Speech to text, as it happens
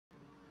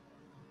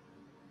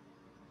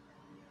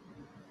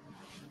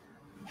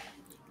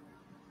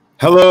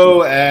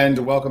Hello and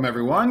welcome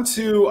everyone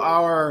to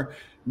our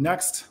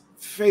next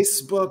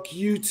Facebook,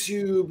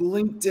 YouTube,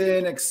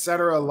 LinkedIn,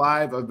 etc.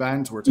 live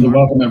event. We're talking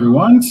welcome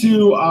everyone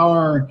to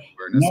our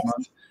Awareness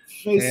Month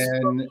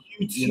and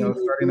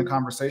starting the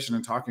conversation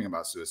and talking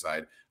about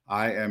suicide.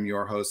 I am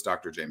your host,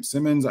 Dr. James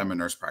Simmons. I'm a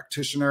nurse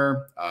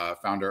practitioner,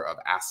 founder of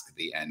Ask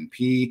the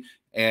NP.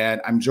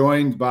 And I'm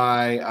joined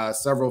by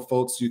several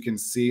folks you can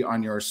see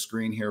on your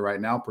screen here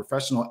right now.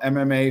 Professional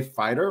MMA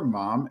fighter,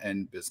 mom,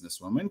 and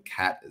businesswoman,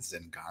 Cat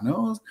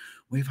Zingano.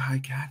 Wave hi,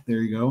 Cat. There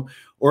you go.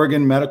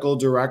 Oregon Medical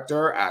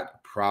Director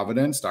at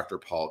Providence, Dr.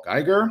 Paul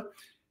Geiger.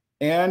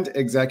 And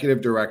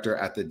Executive Director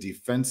at the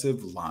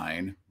Defensive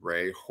Line,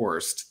 Ray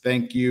Horst.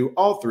 Thank you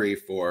all three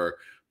for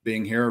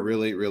being here.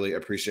 Really, really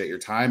appreciate your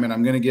time. And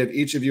I'm going to give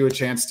each of you a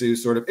chance to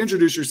sort of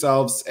introduce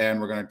yourselves, and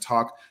we're going to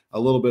talk a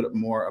little bit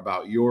more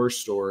about your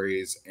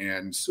stories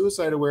and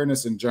suicide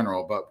awareness in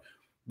general. But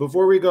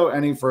before we go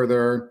any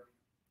further,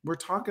 we're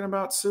talking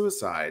about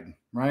suicide,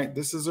 right?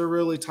 This is a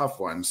really tough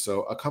one.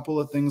 So a couple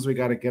of things we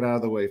got to get out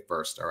of the way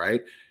first, all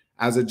right?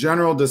 As a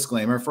general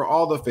disclaimer for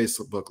all the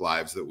Facebook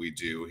Lives that we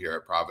do here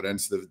at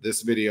Providence,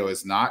 this video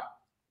is not,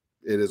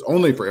 it is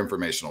only for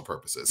informational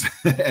purposes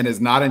and is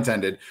not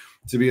intended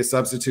to be a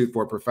substitute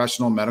for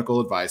professional medical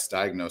advice,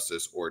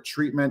 diagnosis, or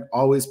treatment.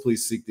 Always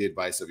please seek the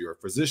advice of your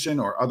physician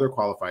or other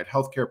qualified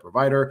healthcare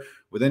provider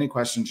with any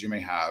questions you may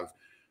have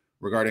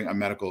regarding a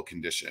medical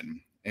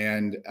condition.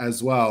 And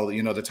as well,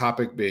 you know, the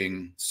topic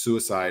being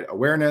suicide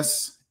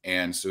awareness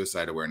and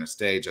Suicide Awareness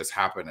Day just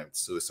happened at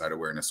Suicide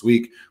Awareness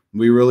Week.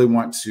 We really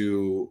want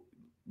to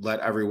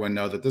let everyone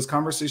know that this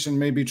conversation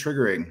may be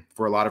triggering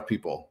for a lot of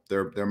people.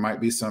 There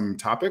might be some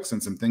topics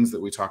and some things that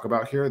we talk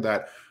about here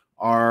that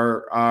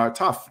are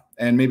tough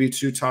and maybe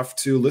too tough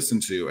to listen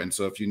to. And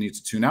so if you need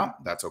to tune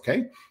out, that's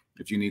okay.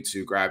 If you need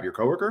to grab your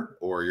coworker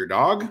or your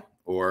dog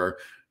or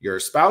your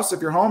spouse,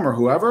 if you're home, or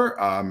whoever,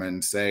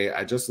 and say,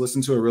 I just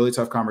listened to a really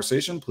tough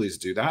conversation, please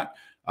do that.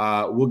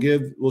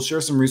 We'll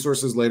share some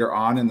resources later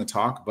on in the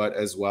talk, but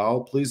as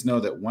well, please know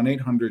that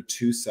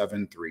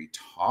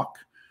 1-800-273-TALK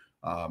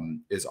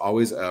is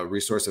always a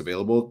resource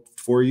available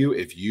for you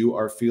if you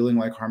are feeling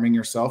like harming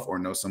yourself or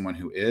know someone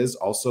who is.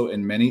 Also,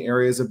 in many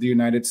areas of the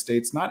United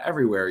States, not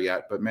everywhere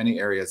yet, but many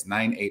areas,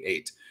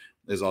 988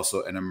 is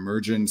also an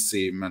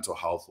emergency mental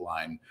health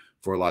line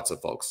for lots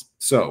of folks.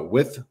 So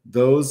with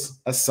those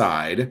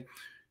aside,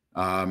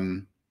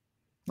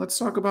 let's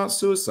talk about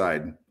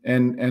suicide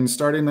and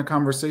starting the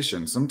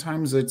conversation.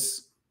 Sometimes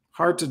it's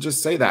hard to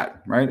just say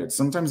that, right?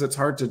 Sometimes it's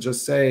hard to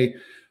just say,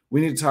 we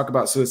need to talk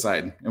about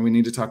suicide and we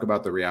need to talk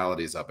about the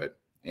realities of it.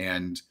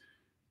 And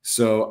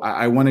so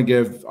I want to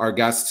give our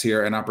guests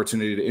here an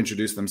opportunity to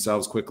introduce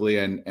themselves quickly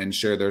and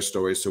share their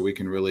stories so we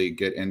can really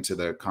get into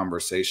the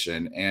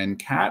conversation. And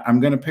Kat,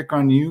 I'm going to pick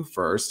on you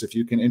first. If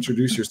you can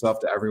introduce yourself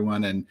to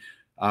everyone and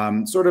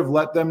sort of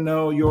let them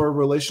know your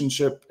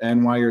relationship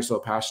and why you're so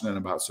passionate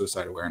about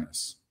suicide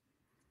awareness.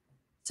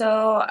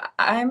 So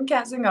I'm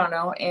Cat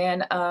Zingano,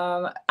 and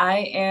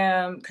I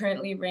am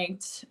currently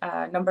ranked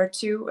number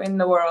 2 in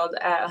the world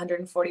at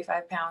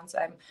 145 pounds.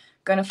 I'm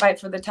going to fight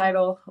for the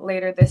title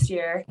later this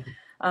year.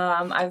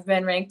 I've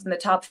been ranked in the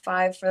top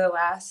 5 for the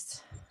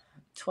last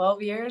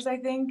 12 years, I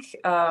think,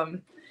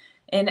 in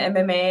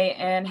MMA,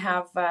 and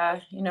have,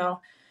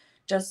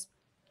 just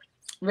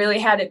really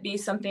had it be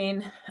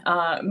something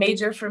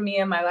major for me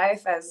in my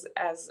life as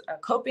a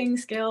coping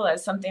skill,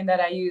 as something that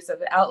I use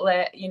as an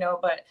outlet,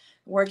 but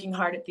working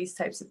hard at these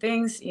types of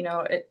things,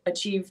 it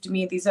achieved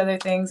me these other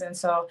things. And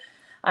so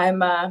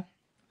I'm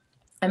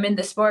in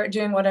the sport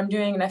doing what I'm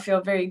doing, and I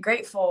feel very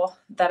grateful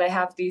that I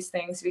have these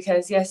things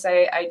because, yes,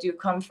 I do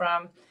come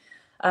from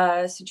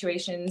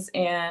situations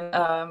and,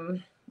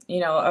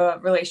 a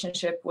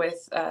relationship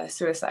with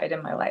suicide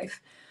in my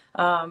life.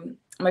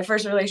 My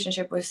first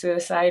relationship with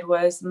suicide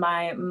was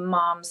my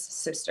mom's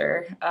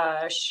sister.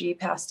 She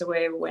passed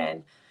away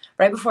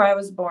right before I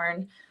was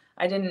born.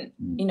 I didn't,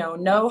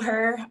 know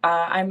her.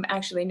 I'm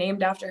actually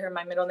named after her.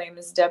 My middle name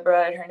is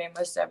Deborah, and her name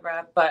was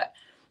Deborah. But,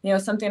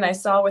 something I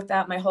saw with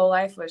that my whole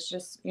life was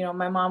just,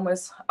 my mom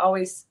was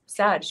always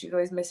sad. She was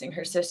always missing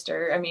her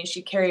sister. I mean,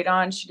 she carried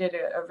on. She did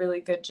a really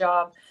good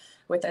job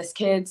with us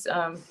kids,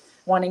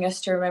 wanting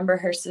us to remember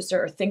her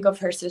sister or think of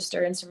her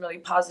sister in some really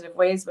positive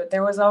ways. But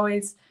there was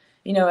always,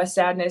 a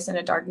sadness and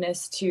a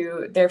darkness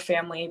to their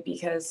family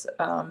because,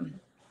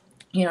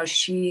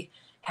 she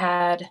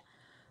had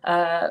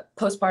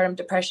postpartum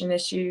depression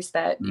issues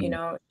that,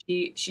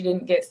 she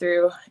didn't get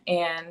through,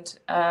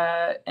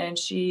 and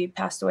she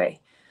passed away.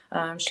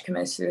 She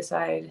committed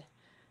suicide,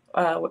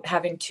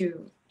 having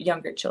 2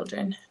 younger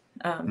children,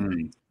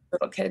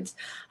 little kids.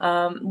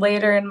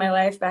 Later in my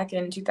life, back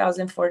in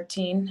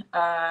 2014,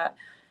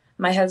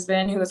 my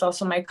husband, who was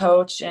also my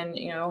coach, and,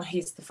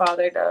 he's the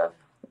father to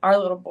our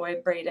little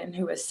boy, Braden,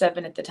 who was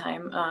 7 at the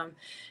time,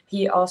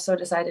 he also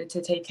decided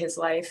to take his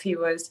life. He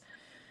was,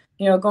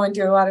 going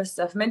through a lot of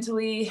stuff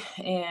mentally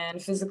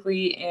and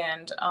physically,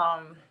 and,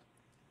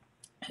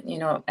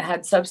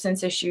 had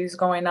substance issues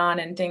going on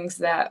and things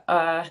that,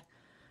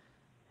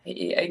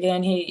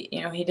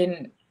 he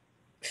didn't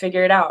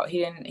figure it out. He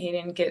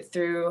didn't get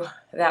through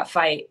that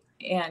fight.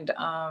 And,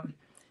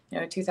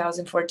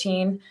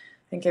 2014,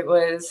 I think it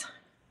was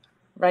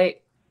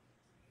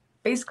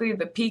basically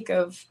the peak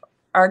of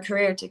our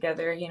career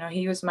together.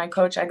 He was my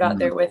coach. I got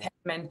there with him,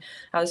 and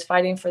I was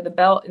fighting for the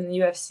belt in the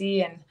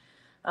UFC. And,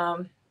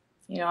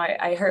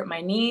 I hurt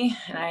my knee,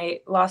 and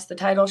I lost the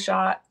title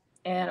shot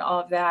and all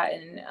of that.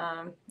 And,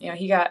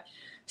 he got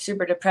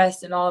super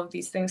depressed, and all of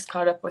these things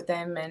caught up with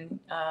him. And,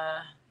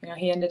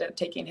 he ended up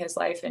taking his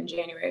life in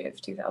January of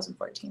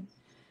 2014.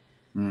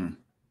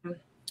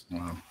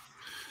 Wow.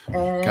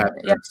 And, Cat,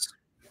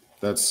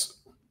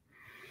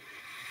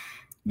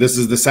 this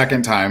is the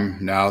second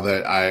time now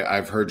that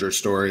I've heard your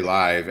story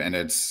live, and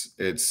it's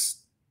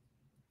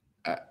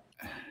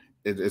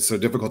so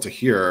difficult to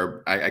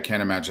hear. I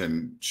can't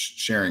imagine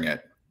sharing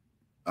it,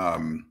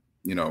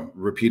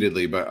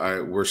 repeatedly,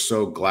 but we're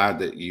so glad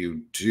that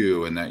you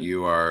do, and that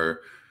you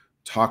are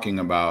talking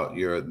about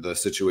the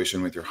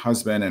situation with your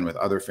husband and with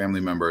other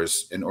family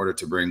members in order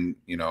to bring,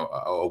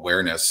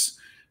 awareness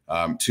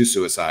to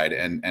suicide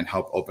and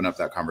help open up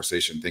that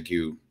conversation. Thank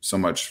you so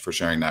much for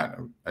sharing that.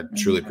 I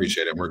truly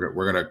appreciate it. We're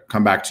going to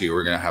come back to you.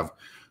 We're going to have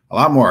a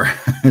lot more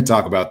to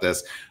talk about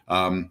this.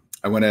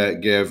 I want to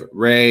give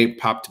Ray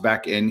popped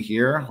back in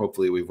here.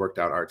 Hopefully we've worked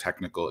out our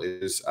technical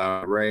issues.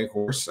 Ray,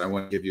 Horst, I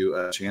want to give you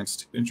a chance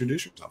to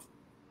introduce yourself.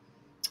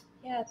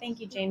 Yeah, thank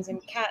you, James. And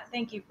Kat,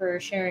 thank you for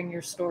sharing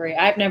your story.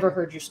 I've never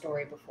heard your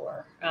story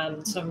before.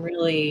 So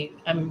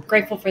I'm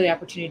grateful for the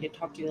opportunity to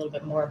talk to you a little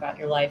bit more about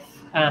your life.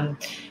 But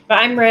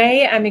I'm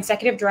Ray. I'm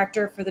executive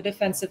director for the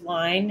Defensive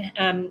Line.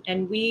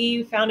 And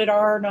we founded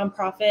our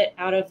nonprofit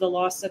out of the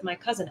loss of my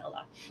cousin,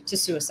 Ella, to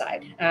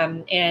suicide.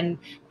 And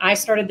I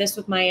started this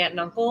with my aunt and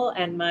uncle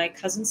and my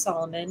cousin,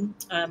 Solomon.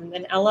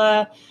 And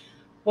Ella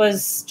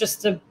was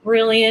just a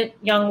brilliant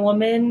young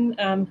woman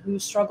who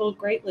struggled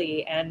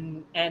greatly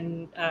and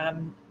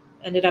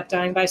ended up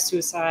dying by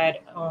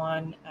suicide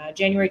on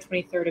January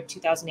 23rd of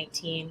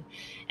 2018.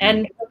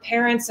 And her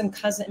parents and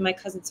my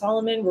cousin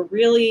Solomon were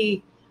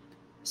really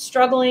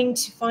struggling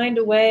to find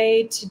a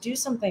way to do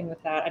something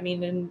with that. I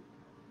mean, and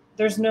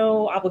there's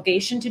no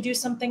obligation to do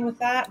something with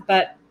that,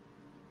 but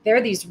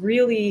they're these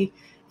really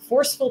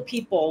forceful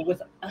people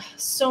with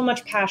so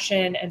much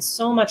passion and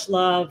so much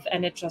love,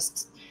 and it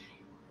just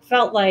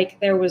felt like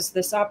there was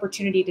this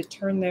opportunity to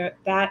turn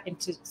that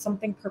into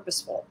something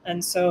purposeful.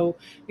 And so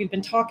we've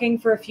been talking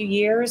for a few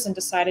years and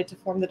decided to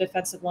form the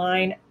Defensive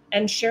Line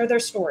and share their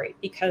story,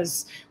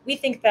 because we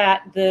think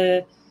that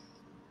the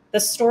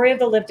story of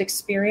the lived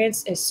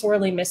experience is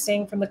sorely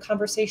missing from the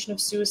conversation of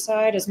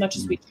suicide. As much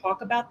as we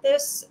talk about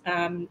this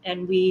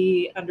and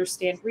we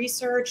understand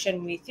research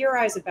and we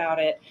theorize about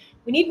it,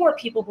 we need more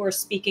people who are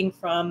speaking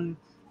from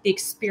the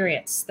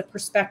experience, the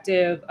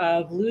perspective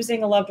of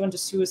losing a loved one to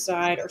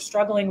suicide or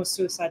struggling with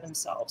suicide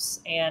themselves.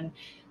 And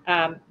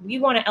we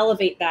want to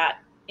elevate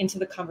that into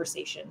the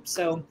conversation.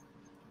 So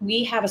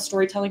we have a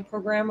storytelling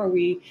program where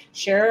we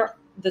share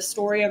the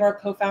story of our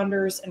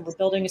co-founders, and we're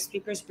building a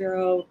speakers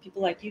bureau,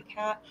 people like you,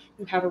 Kat,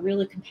 who have a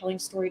really compelling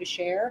story to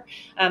share.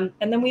 And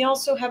then we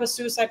also have a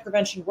suicide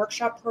prevention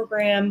workshop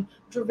program,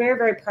 which we're very,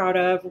 very proud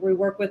of, where we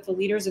work with the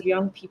leaders of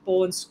young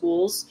people in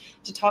schools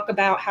to talk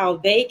about how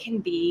they can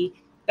be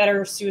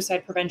better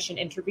suicide prevention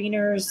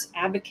interveners,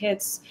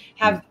 advocates,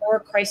 have more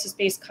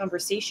crisis-based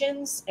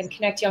conversations, and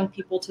connect young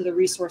people to the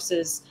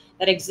resources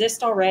that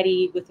exist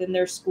already within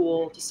their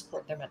school to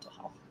support their mental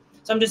health.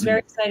 So I'm just very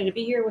excited to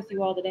be here with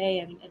you all today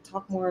and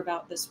talk more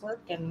about this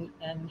work and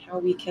how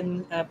we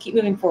can keep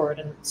moving forward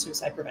in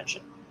suicide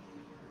prevention.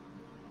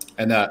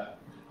 And I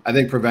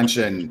think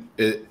prevention,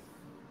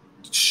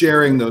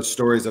 sharing those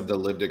stories of the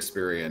lived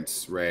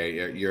experience,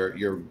 Ray,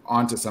 you're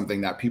onto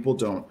something that people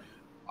don't,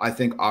 I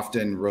think,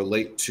 often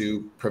relate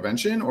to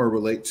prevention or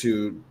relate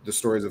to the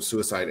stories of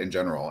suicide in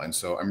general. And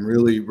so I'm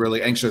really,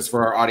 really anxious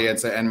for our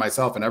audience and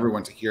myself and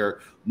everyone to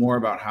hear more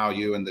about how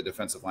you and the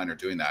Defensive Line are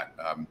doing that.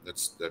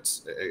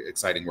 That's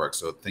exciting work.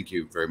 So thank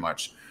you very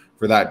much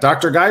for that.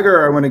 Dr.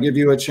 Geiger, I want to give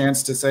you a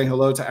chance to say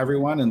hello to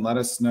everyone and let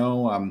us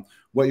know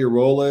what your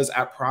role is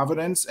at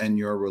Providence and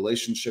your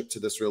relationship to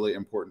this really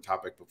important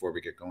topic before we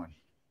get going.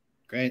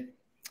 Great.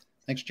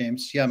 Thanks,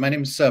 James. Yeah, my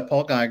name is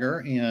Paul Geiger,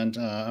 and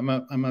I'm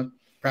a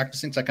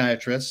practicing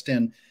psychiatrist,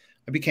 and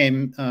I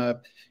became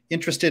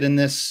interested in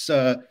this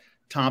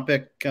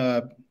topic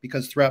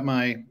because throughout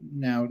my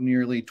now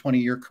nearly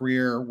 20-year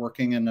career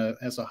working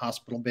as a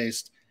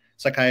hospital-based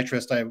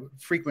psychiatrist, I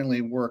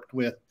frequently worked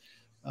with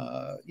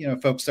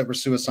folks that were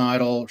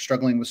suicidal,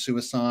 struggling with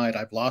suicide.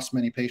 I've lost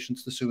many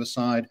patients to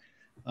suicide,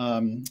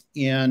 and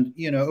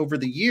over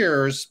the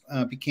years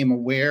became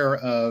aware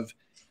of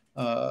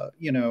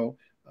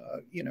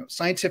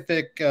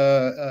scientific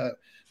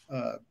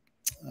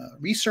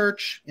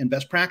research and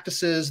best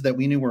practices that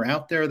we knew were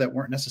out there that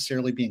weren't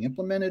necessarily being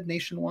implemented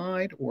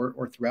nationwide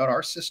or throughout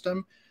our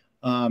system.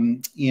 I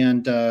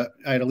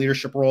had a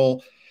leadership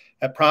role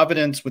at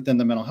Providence within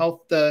the mental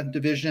health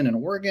division in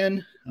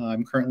Oregon.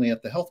 I'm currently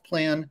at the health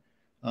plan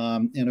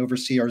and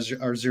oversee our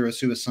zero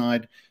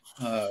suicide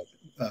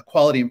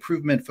quality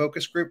improvement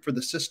focus group for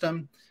the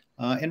system.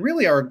 And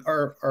really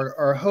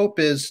our hope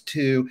is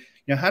to,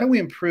 how do we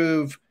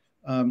improve,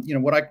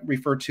 what I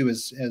refer to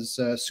as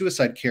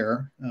suicide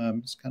care.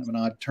 It's kind of an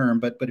odd term,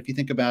 but if you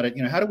think about it,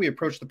 how do we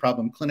approach the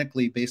problem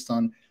clinically based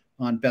on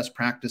best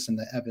practice and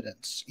the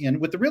evidence? And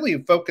with the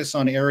really focus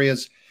on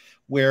areas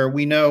where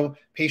we know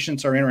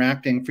patients are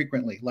interacting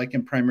frequently, like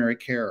in primary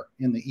care,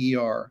 in the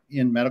ER,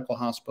 in medical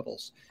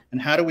hospitals.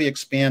 And how do we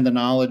expand the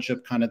knowledge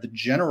of kind of the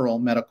general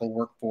medical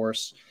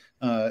workforce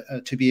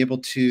to be able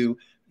to,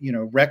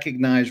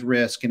 recognize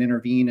risk and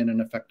intervene in an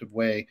effective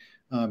way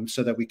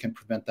so that we can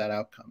prevent that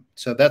outcome.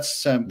 So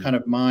that's kind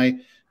of my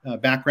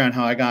background,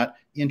 how I got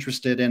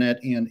interested in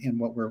it, and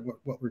what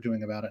we're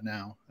doing about it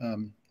now.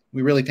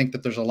 We really think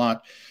that there's a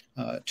lot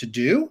to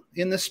do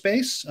in this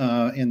space,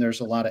 and there's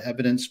a lot of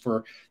evidence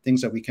for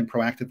things that we can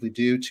proactively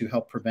do to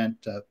help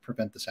prevent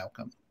this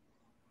outcome.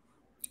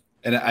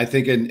 And I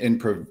think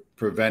in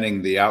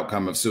preventing the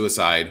outcome of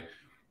suicide,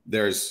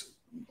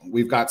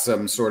 we've got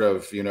some sort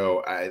of,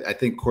 I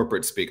think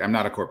corporate speak, I'm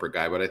not a corporate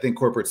guy, but I think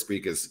corporate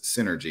speak is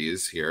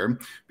synergies here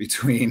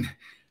between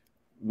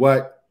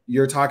what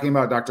you're talking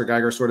about, Dr.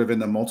 Geiger, sort of in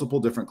the multiple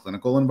different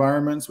clinical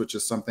environments, which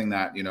is something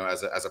that,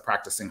 as a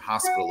practicing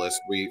hospitalist,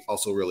 we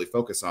also really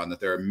focus on, that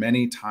there are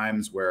many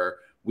times where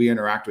we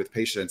interact with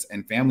patients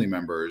and family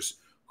members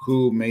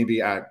who may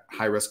be at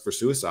high risk for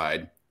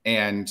suicide,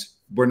 and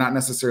we're not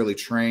necessarily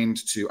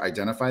trained to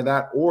identify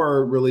that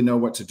or really know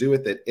what to do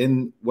with it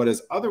in what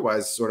is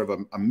otherwise sort of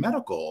a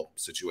medical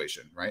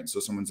situation, right?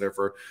 So someone's there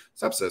for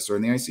sepsis or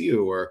in the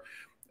ICU or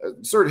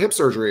hip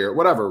surgery or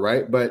whatever,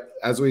 right? But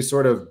as we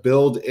sort of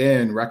build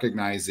in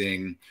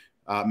recognizing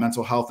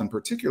mental health and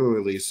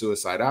particularly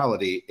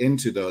suicidality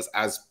into those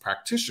as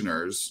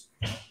practitioners,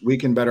 we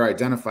can better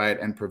identify it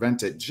and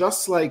prevent it,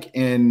 just like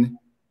in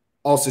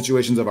all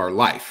situations of our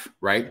life,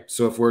 right?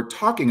 So if we're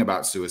talking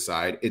about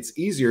suicide, it's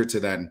easier to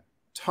then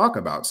talk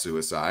about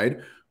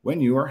suicide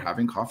when you are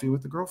having coffee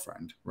with a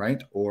girlfriend,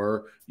 right?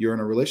 Or you're in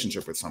a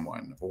relationship with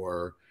someone,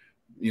 or,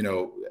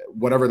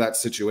 whatever that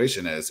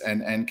situation is.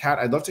 And Kat,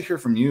 I'd love to hear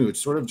from you,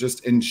 sort of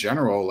just in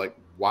general, like,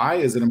 why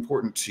is it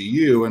important to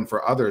you and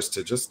for others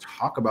to just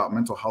talk about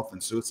mental health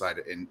and suicide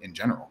in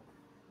general?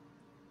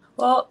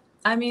 Well,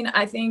 I mean,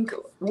 I think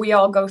we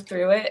all go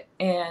through it,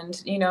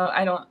 and,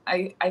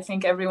 I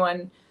think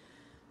everyone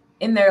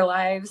in their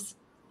lives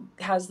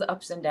has the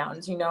ups and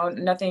downs.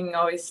 Nothing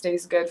always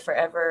stays good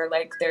forever.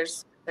 Like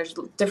there's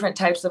different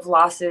types of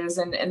losses,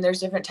 and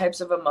there's different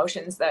types of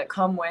emotions that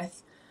come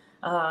with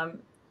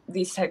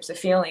these types of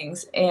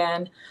feelings.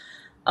 And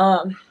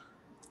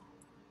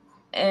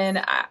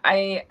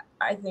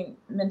I think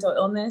mental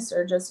illness,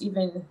 or just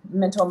even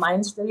mental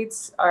mind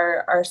states,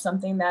 are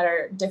something that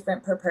are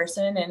different per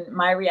person. And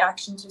my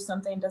reaction to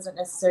something doesn't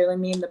necessarily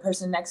mean the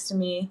person next to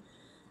me,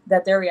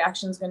 that their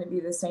reaction is going to be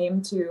the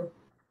same to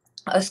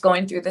us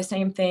going through the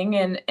same thing.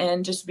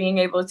 And just being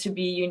able to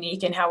be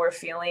unique in how we're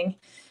feeling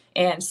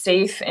and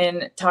safe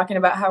in talking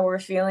about how we're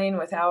feeling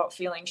without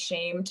feeling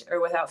shamed,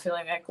 or without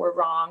feeling like we're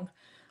wrong,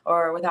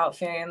 or without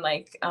feeling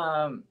like,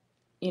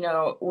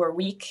 we're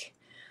weak,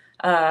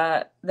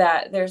 that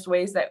there's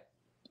ways that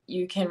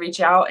you can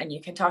reach out and you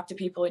can talk to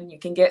people and you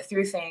can get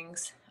through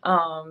things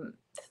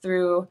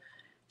through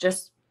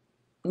just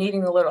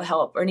needing a little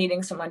help or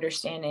needing some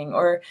understanding,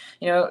 or,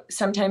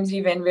 sometimes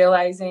even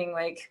realizing,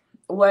 like,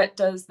 what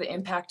does the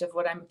impact of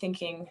what I'm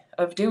thinking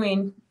of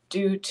doing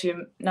do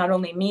to not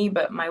only me,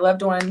 but my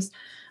loved ones?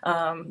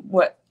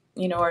 What,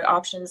 are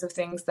options of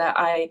things that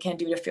I can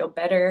do to feel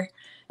better,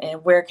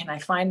 and where can I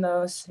find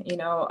those?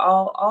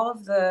 All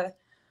of the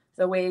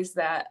ways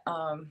that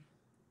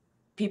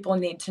people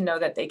need to know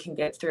that they can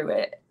get through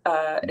it,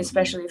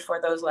 especially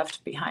for those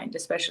left behind,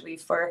 especially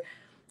for,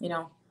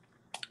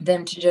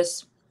 them to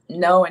just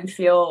know and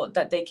feel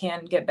that they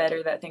can get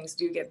better, that things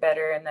do get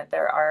better, and that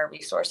there are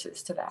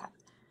resources to that.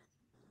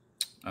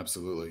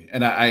 Absolutely.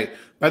 And I,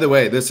 by the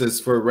way, this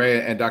is for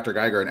Ray and Dr.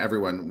 Geiger and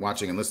everyone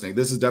watching and listening.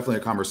 This is definitely a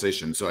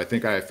conversation. So I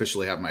think I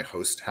officially have my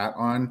host hat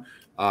on,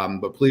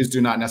 but please do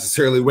not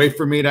necessarily wait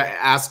for me to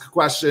ask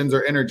questions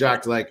or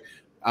interject. Like,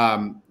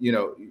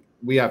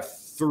 we have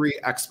three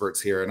experts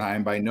here, and I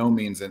am by no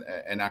means an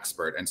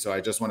expert. And so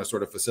I just want to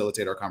sort of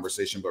facilitate our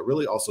conversation, but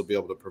really also be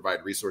able to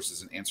provide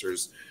resources and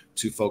answers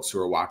to folks who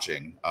are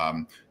watching.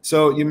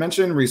 So you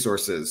mentioned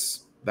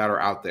resources that are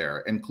out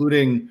there,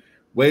 including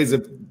ways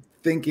of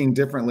thinking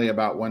differently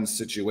about one's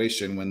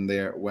situation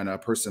when a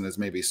person is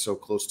maybe so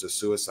close to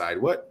suicide.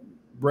 What,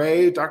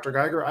 Ray, Dr.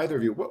 Geiger, either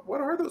of you,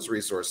 what are those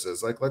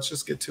resources? Like, let's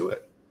just get to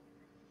it.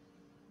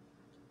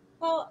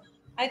 Well,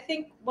 I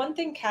think one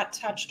thing Kat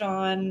touched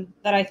on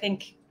that I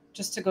think,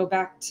 just to go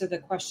back to the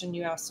question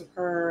you asked of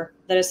her,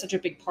 that is such a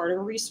big part of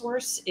a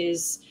resource,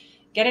 is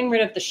getting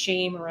rid of the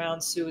shame around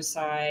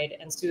suicide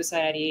and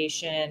suicide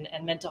ideation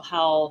and mental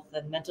health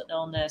and mental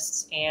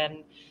illness.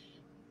 And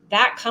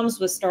that comes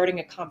with starting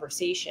a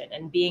conversation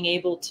and being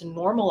able to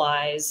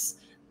normalize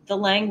the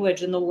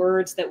language and the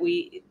words that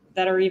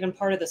are even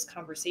part of this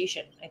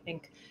conversation. I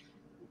think,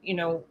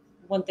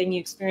 one thing you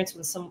experience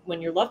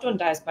when your loved one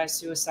dies by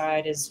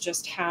suicide is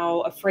just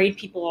how afraid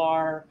people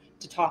are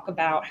to talk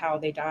about how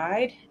they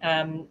died,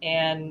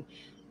 and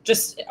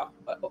just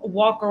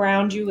walk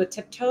around you with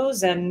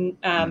tiptoes. And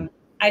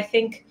I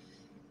think,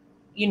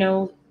 you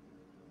know,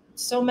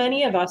 so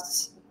many of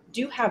us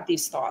do have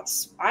these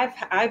thoughts.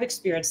 I've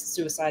experienced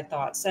suicide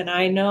thoughts, and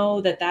I know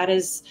that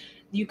is,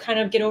 you kind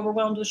of get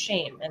overwhelmed with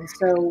shame. And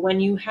so when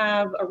you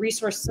have a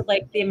resource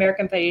like the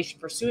American Foundation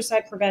for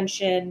Suicide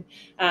Prevention,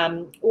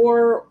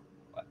 or,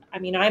 I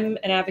mean, I'm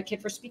an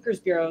advocate for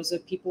speakers bureaus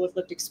of people with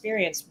lived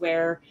experience,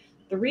 where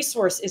the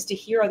resource is to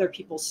hear other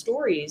people's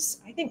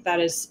stories. I think that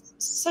is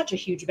such a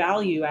huge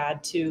value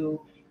add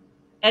to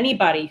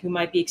anybody who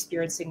might be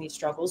experiencing these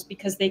struggles,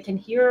 because they can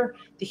hear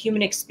the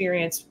human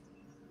experience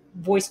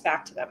voiced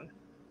back to them.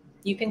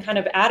 You can kind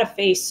of add a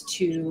face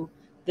to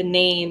the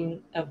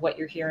name of what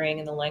you're hearing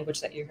and the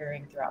language that you're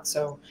hearing throughout.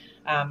 So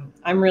I'm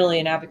really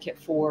an advocate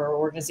for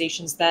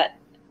organizations that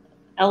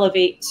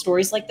elevate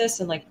stories like this,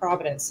 and like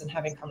Providence, and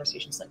having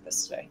conversations like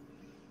this today.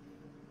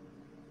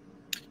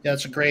 Yeah,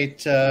 that's a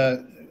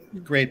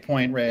great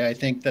point, Ray. I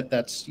think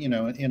that's, you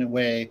know, in a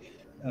way,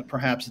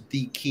 perhaps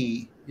the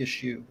key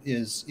issue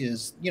is,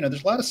 you know,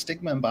 there's a lot of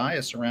stigma and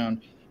bias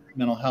around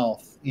mental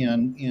health,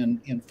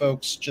 and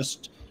folks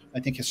just,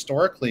 I think,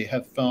 historically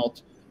have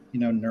felt, you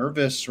know,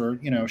 nervous or,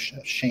 you know,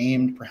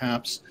 shamed,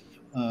 perhaps,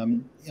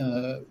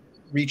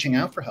 reaching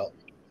out for help.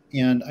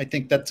 And I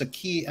think that's a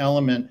key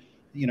element,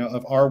 you know,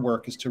 of our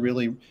work, is to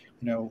really, you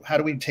know, how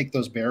do we take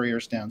those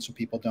barriers down so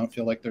people don't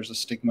feel like there's a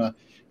stigma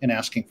in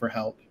asking for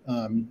help?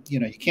 You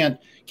know, you can't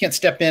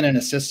step in and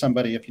assist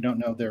somebody if you don't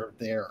know they're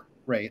there,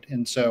 right?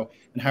 And so,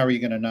 and how are you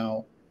going to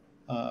know?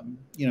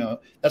 You know,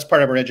 that's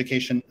part of our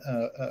education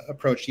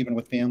approach, even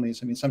with families.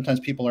 I mean, sometimes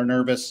people are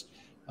nervous.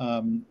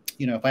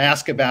 You know, if I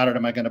ask about it,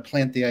 am I going to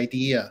plant the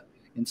idea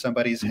in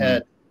somebody's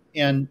head?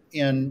 And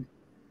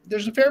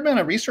there's a fair amount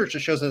of research that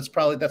shows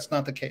that that's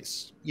not the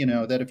case. You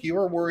know, that if you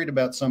are worried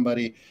about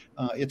somebody,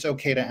 it's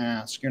okay to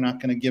ask. You're not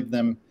going to give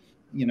them,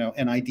 you know,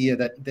 an idea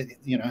that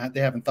you know,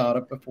 they haven't thought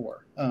of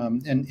before,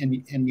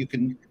 and you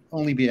can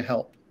only be a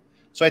help.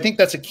 So I think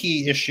that's a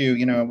key issue.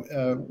 You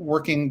know,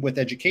 working with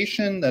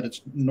education, that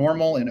it's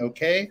normal and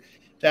okay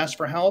to ask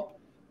for help,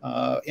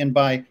 and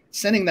by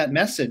sending that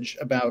message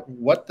about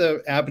what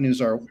the avenues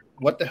are,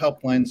 what the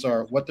helplines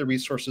are, what the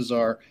resources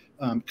are,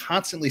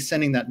 constantly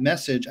sending that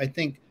message, I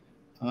think,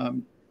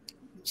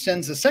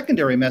 sends a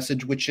secondary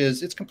message, which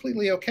is it's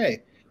completely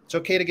okay. It's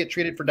okay to get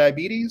treated for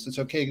diabetes. It's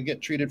okay to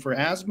get treated for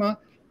asthma.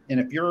 And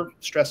if you're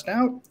stressed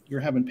out, you're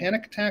having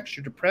panic attacks,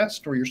 you're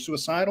depressed, or you're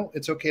suicidal,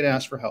 it's okay to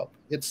ask for help.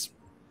 It's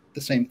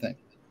the same thing.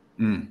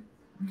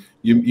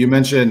 You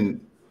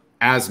mentioned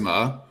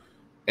asthma,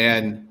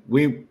 and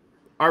we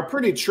are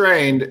pretty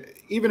trained,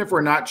 even if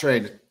we're not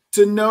trained,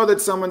 to know that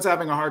someone's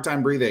having a hard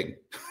time breathing,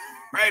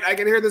 right? I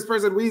can hear this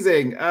person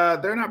wheezing.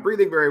 They're not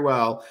breathing very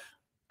well.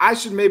 I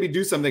should maybe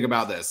do something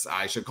about this.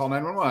 I should call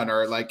 911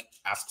 or like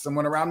ask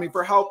someone around me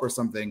for help or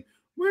something.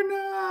 We're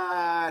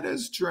not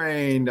as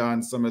trained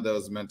on some of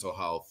those mental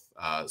health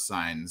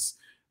signs.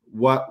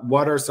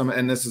 What are some,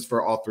 and this is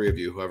for all three of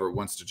you, whoever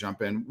wants to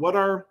jump in, what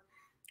are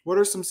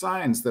some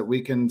signs that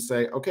we can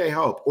say, okay,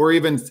 help, or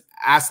even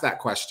ask that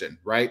question,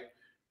 right?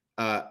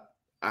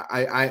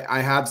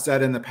 I have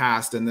said in the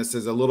past, and this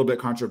is a little bit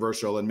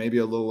controversial and maybe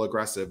a little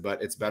aggressive,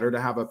 but it's better to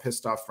have a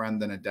pissed off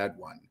friend than a dead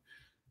one.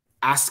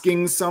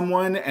 Asking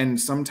someone and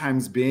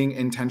sometimes being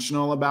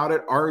intentional about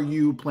it, are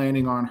you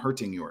planning on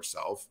hurting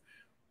yourself?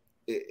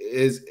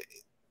 Is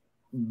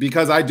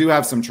because I do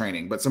have some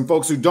training, but some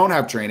folks who don't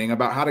have training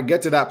about how to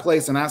get to that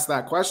place and ask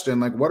that question,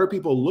 like, what are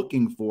people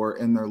looking for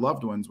in their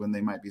loved ones when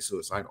they might be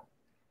suicidal?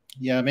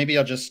 Yeah, maybe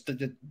I'll just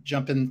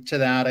jump into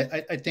that.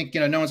 I think, you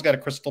know, no one's got a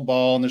crystal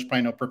ball, and there's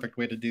probably no perfect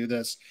way to do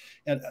this.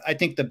 And I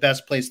think the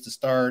best place to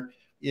start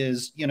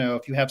is, you know,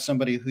 if you have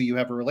somebody who you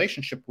have a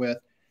relationship with,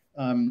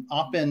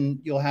 often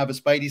you'll have a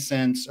spidey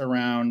sense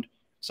around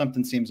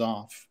something seems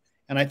off.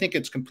 And I think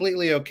it's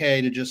completely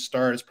okay to just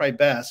start. It's probably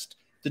best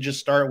to just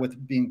start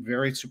with being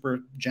very super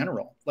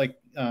general. Like,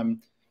 how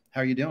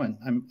are you doing?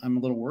 I'm a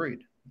little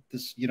worried.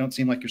 You don't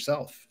seem like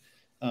yourself.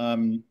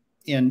 And,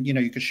 you know,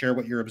 you could share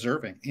what you're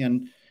observing.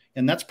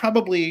 And that's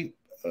probably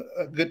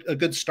a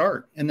good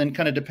start. And then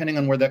kind of depending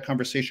on where that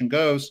conversation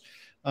goes,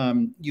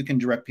 you can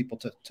direct people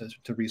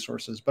to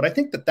resources. But I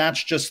think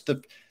that's just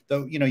the,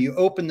 you know, you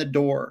open the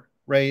door,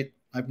 right?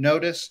 I've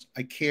noticed,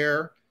 I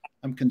care,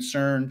 I'm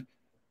concerned,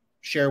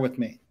 share with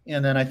me.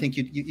 And then I think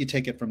you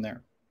take it from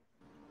there.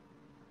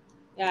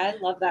 Yeah,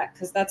 I love that,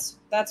 because that's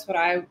what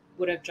I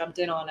would have jumped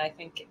in on. I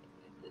think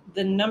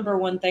the number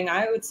one thing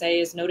I would say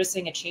is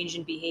noticing a change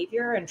in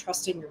behavior and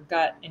trusting your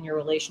gut and your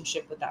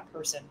relationship with that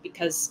person,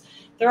 because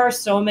there are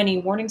so many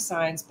warning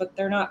signs, but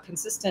they're not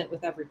consistent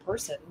with every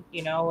person,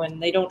 you know,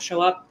 and they don't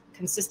show up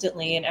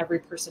consistently in every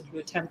person who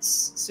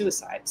attempts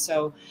suicide.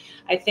 So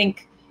I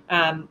think,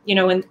 you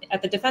know,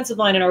 at the defensive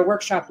line in our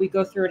workshop, we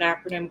go through an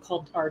acronym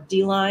called our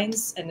D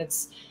lines, and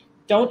it's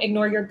don't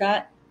ignore your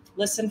gut,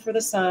 listen for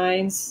the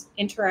signs,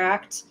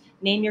 interact,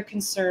 name your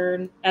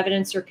concern,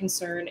 evidence your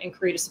concern, and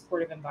create a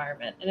supportive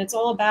environment. And it's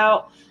all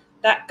about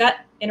that gut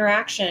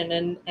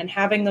interaction and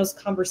having those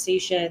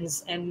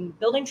conversations and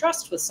building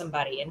trust with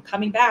somebody and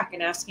coming back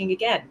and asking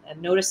again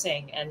and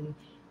noticing. And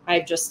I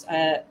just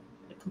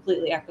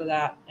completely echo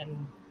that.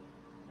 And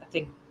I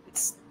think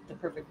it's the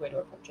perfect way to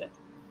approach it.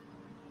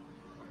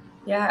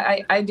 Yeah,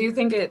 I do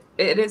think it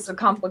is a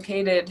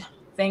complicated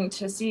thing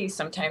to see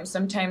sometimes.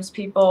 Sometimes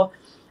people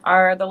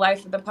are the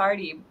life of the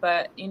party,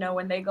 but you know,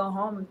 when they go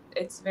home,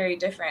 it's very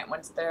different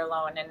once they're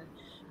alone. And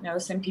you know,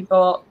 some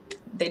people,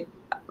 they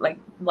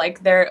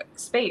like their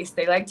space.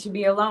 They like to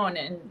be alone,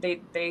 and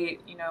they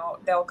you know,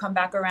 they'll come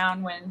back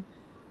around when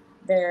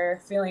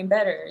they're feeling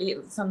better.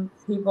 Some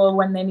people,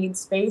 when they need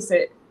space,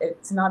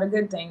 it's not a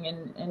good thing,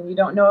 and you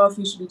don't know if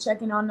you should be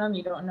checking on them.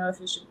 You don't know if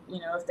you should, you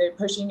know, if they're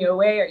pushing you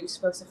away, are you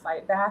supposed to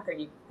fight back? Are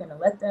you gonna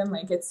let them?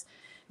 Like it's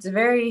a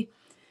very,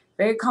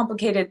 very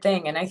complicated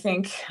thing. And I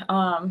think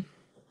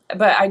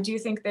but I do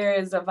think there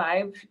is a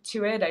vibe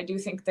to it. I do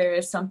think there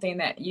is something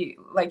that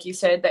you, like you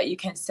said, that you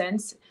can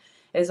sense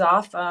is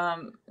off.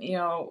 You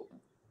know,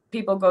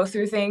 people go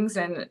through things,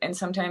 and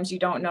sometimes you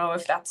don't know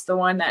if that's the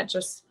one that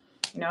just,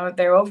 you know,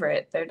 they're over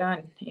it, they're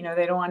done, you know,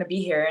 they don't want to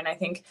be here. And I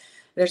think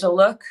there's a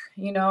look,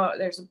 you know,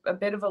 there's a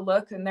bit of a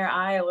look in their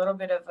eye, a little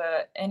bit of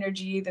a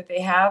energy that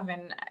they have.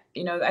 And,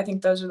 you know, I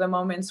think those are the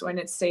moments when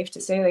it's safe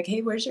to say, like,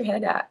 hey, where's your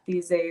head at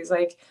these days?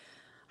 Like,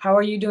 how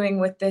are you doing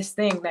with this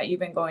thing that you've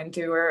been going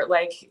through? Or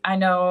like, I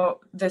know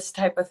this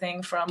type of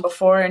thing from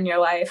before in your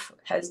life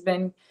has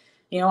been,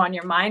 you know, on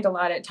your mind a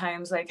lot at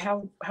times. Like,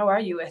 how are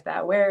you with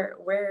that?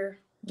 Where,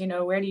 you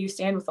know, where do you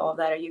stand with all of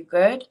that? Are you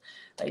good?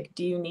 Like,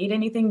 do you need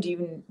anything?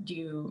 Do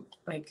you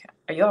like,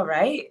 are you all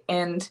right?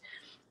 And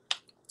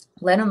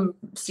let them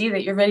see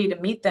that you're ready to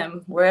meet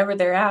them wherever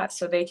they're at,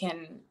 so they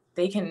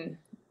can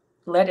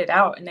let it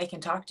out and they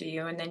can talk to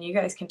you. And then you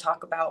guys can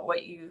talk about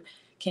what you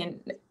can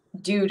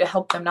do to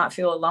help them not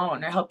feel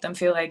alone, or help them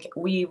feel like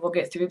we will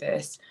get through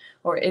this,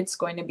 or it's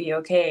going to be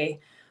okay,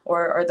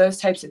 or those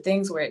types of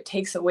things where it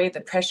takes away the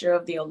pressure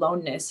of the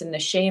aloneness and the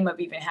shame of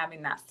even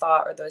having that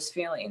thought or those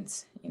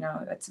feelings. You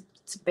know, it's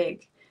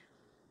big.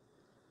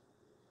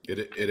 It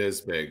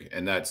is big.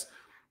 And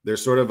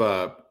there's sort of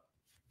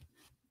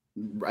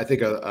I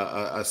think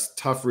a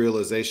tough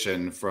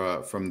realization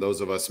from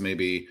those of us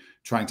maybe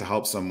trying to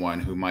help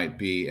someone who might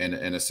be in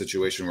a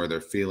situation where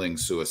they're feeling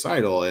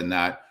suicidal, and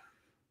that,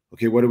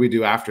 okay, what do we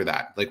do after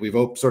that? Like, we've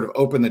sort of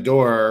opened the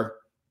door.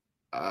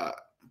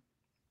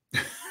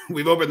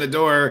 We've opened the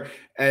door,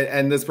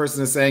 and this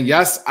person is saying,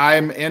 yes,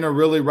 I'm in a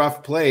really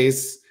rough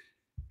place.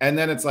 And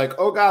then it's like,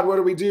 oh God, what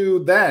do we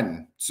do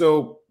then?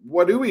 So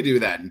what do we do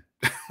then?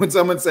 When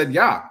someone said,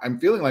 yeah, I'm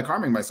feeling like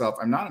harming myself,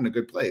 I'm not in a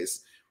good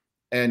place,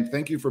 and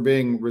thank you for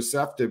being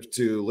receptive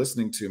to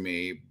listening to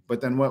me.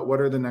 But then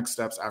what are the next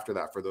steps after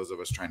that for those of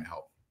us trying to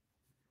help?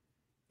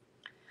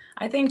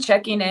 I think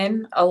checking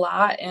in a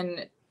lot,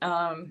 and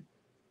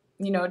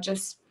you know,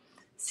 just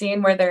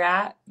seeing where they're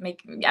at,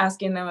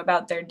 asking them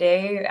about their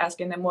day,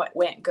 asking them what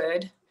went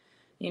good.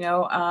 You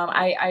know,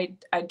 I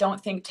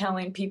don't think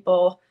telling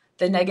people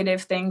the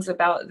negative things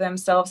about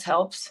themselves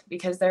helps,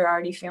 because they're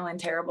already feeling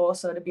terrible.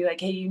 So to be like,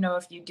 hey, you know,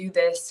 if you do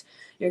this,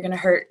 you're going to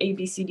hurt A,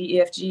 B, C, D,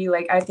 E, F, G.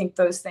 Like, I think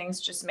those things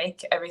just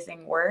make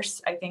everything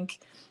worse. I think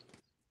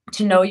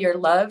to know you're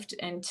loved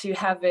and to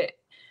have it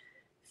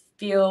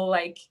feel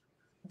like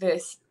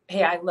this,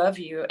 hey, I love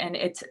you. And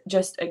it's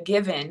just a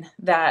given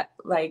that,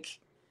 like,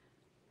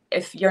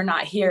 if you're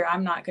not here,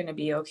 I'm not going to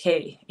be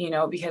okay, you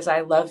know, because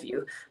I love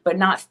you, but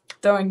not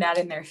throwing that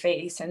in their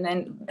face. And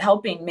then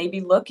helping,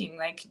 maybe looking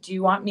like, do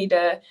you want me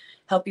to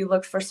help you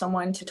look for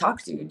someone to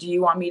talk to? Do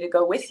you want me to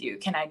go with you?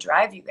 Can I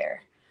drive you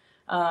there?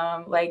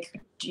 Like,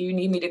 do you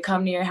need me to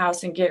come to your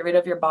house and get rid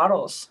of your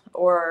bottles?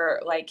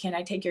 Or like, can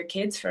I take your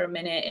kids for a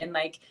minute and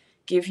like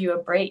give you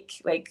a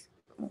break? Like,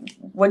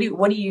 what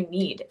do you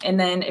need? And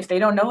then if they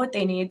don't know what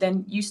they need,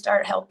 then you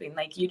start helping.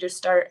 Like, you just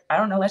start, I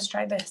don't know, let's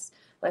try this,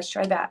 let's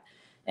try that.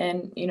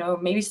 And, you know,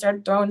 maybe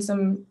start throwing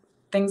some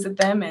things at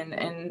them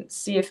and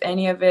see if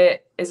any of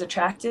it is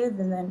attractive.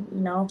 And then,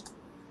 you know,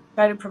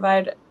 try to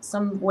provide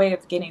some way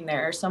of getting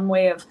there, or some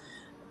way of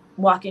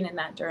walking in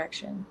that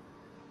direction.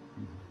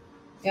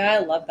 Yeah, I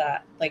love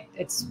that. Like,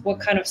 it's, what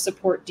kind of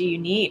support do you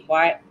need?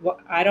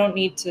 I don't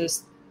need to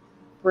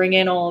bring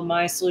in all of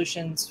my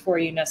solutions for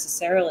you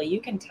necessarily. You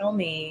can tell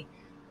me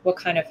what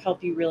kind of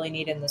help you really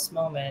need in this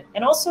moment.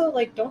 And also,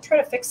 like, don't try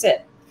to fix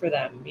it for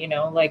them. You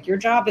know, like, your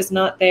job is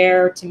not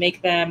there to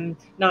make them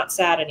not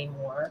sad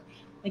anymore.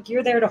 Like,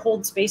 you're there to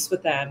hold space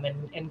with them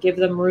and give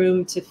them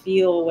room to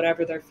feel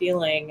whatever they're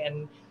feeling.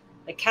 And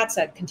like Cat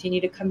said,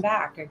 continue to come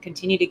back and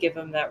continue to give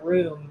them that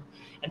room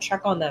and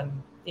check on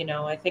them. You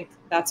know, I think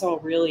that's all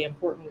really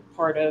important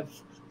part of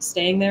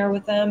staying there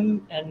with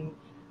them,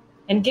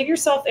 and give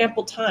yourself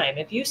ample time.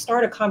 If you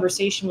start a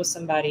conversation with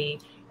somebody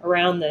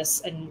around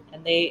this and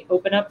they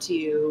open up to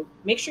you,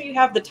 make sure you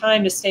have the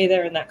time to stay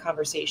there in that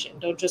conversation.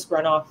 Don't just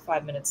run off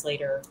 5 minutes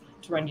later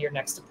to run to your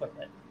next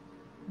appointment.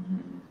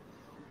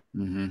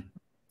 Mm-hmm.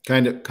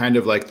 Mm-hmm. Kind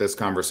of like this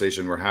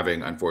conversation we're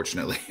having.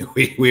 Unfortunately,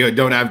 we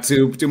don't have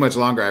too much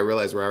longer. I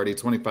realize we're already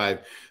 25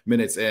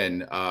 minutes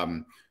in.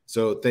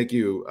 So thank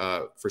you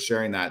for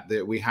sharing that.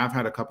 We have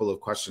had a couple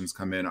of questions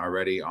come in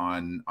already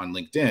on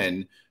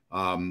LinkedIn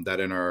that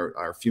in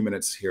our few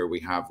minutes here we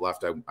have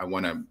left, I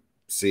want to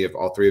see if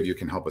all three of you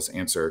can help us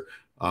answer.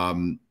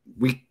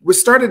 We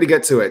started to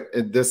get to it.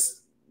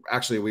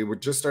 Actually, we were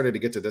just started to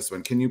get to this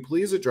one. Can you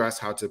please address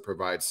how to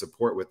provide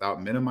support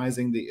without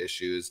minimizing the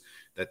issues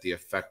that the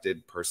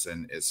affected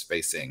person is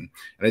facing?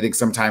 And I think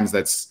sometimes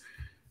it's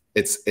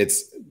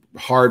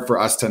hard for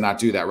us to not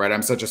do that, right?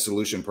 I'm such a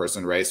solution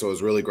person, right? So it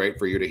was really great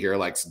for you to hear,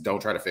 like,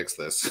 don't try to fix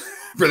this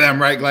for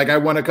them, right? Like, I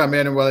want to come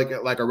in and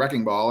like a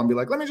wrecking ball and be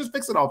like, let me just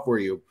fix it all for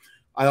you.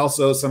 I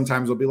also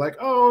sometimes will be like,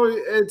 oh,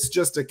 it's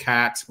just a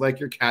cat, like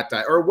your cat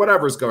died or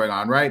whatever's going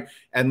on, right?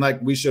 And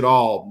like, we should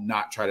all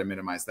not try to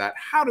minimize that.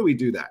 How do we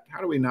do that? How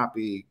do we not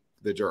be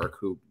the jerk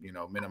who,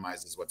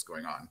 minimizes what's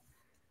going on?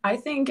 I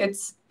think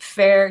it's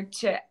fair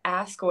to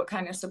ask what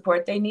kind of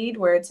support they need,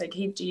 where it's like,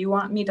 hey, do you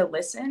want me to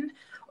listen?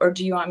 Or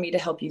do you want me to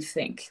help you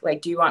think?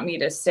 Like, do you want me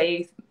to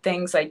say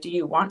things like, do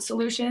you want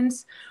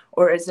solutions?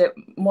 Or is it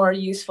more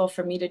useful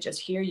for me to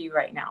just hear you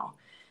right now?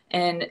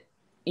 And,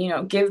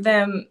 give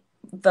them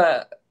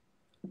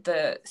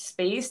the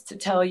space to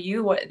tell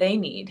you what they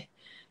need,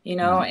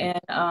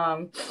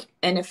 and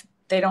if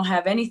they don't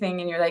have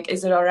anything and you're like,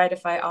 is it all right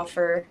if I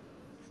offer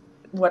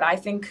what I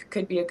think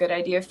could be a good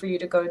idea for you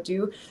to go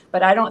do?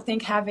 But I don't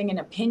think having an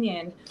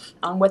opinion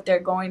on what they're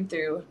going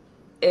through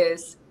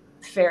is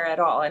fair at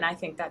all. And I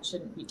think that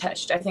shouldn't be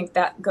touched. I think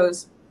that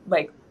goes,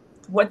 like,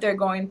 what they're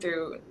going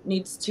through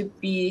needs to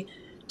be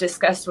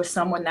discussed with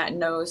someone that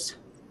knows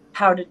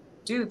how to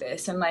do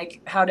this and like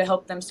how to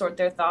help them sort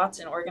their thoughts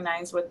and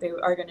organize what they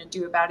are going to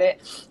do about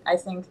it. I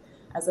think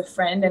as a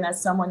friend and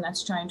as someone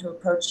that's trying to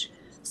approach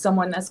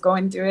someone that's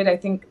going through it, I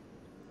think,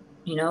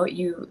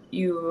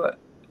 you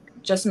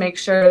just make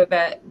sure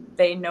that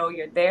they know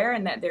you're there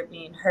and that they're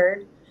being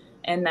heard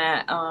and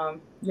that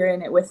you're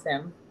in it with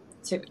them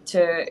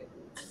to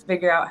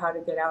figure out how to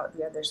get out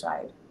the other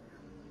side.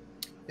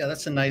 Yeah,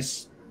 that's a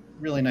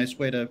really nice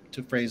way to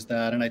phrase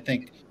that. And I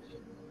think,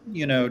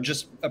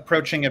 just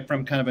approaching it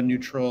from kind of a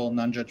neutral,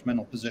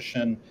 non-judgmental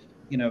position.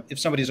 If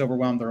somebody's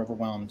overwhelmed, they're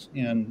overwhelmed,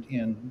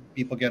 and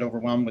people get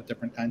overwhelmed with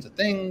different kinds of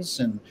things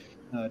and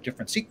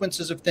different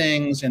sequences of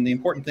things. And the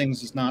important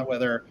things is not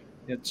whether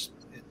it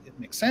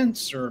makes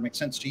sense or makes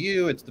sense to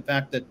you. It's the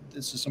fact that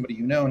this is somebody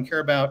you know and care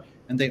about,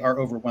 and they are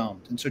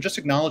overwhelmed. And so just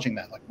acknowledging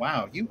that, like,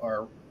 wow, you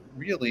are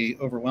really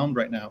overwhelmed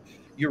right now.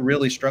 You're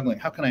really struggling.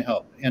 How can I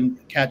help? And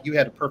Kat, you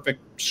had a perfect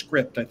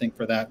script, I think,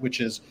 for that,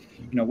 which is,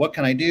 what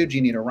can I do? Do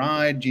you need a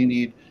ride? Do you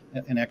need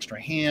an extra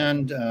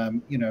hand?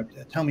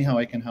 Tell me how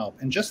I can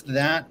help. And just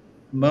that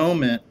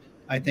moment,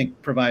 I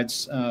think,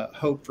 provides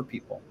hope for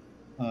people.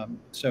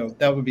 So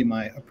that would be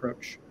my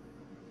approach.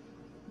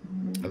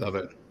 I love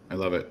it. I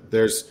love it.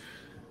 There's,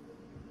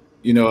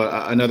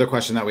 another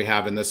question that we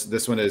have, and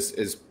this one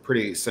is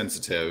pretty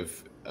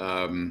sensitive.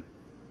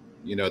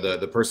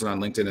 The person on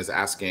LinkedIn is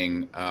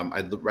asking,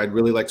 I'd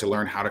really like to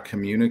learn how to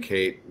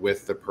communicate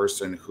with the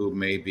person who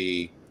may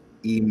be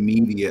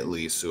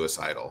immediately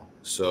suicidal.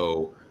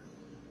 So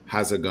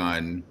has a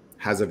gun,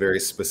 has a very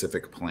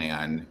specific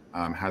plan,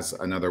 has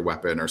another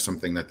weapon or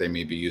something that they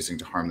may be using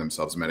to harm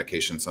themselves,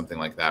 medication, something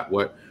like that.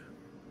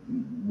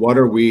 What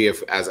are we,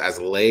 if as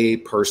lay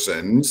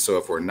persons, so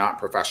if we're not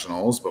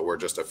professionals, but we're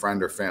just a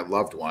friend or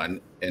loved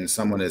one, and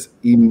someone is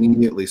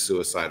immediately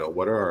suicidal,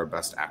 what are our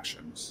best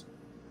actions?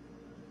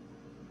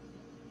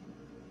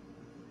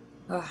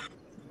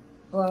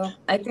 Well,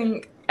 I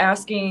think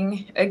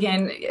asking,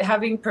 again,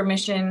 having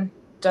permission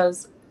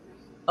does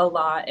a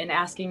lot, and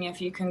asking if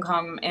you can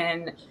come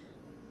and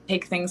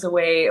take things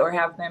away or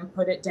have them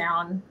put it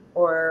down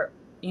or,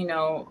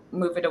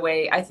 move it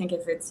away. I think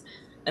if it's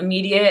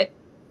immediate,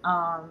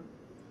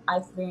 I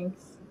think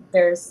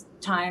there's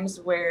times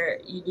where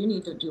you do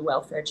need to do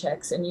welfare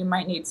checks and you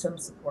might need some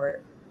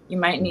support. You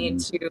might need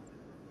to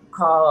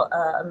call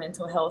a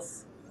mental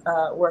health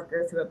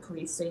worker through a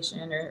police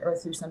station or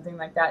through something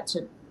like that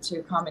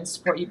to come and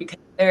support you, because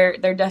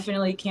there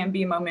definitely can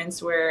be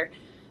moments where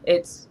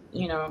it's,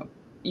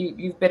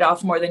 you've bit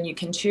off more than you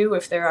can chew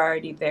if they're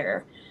already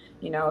there,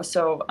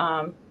 so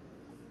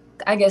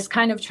I guess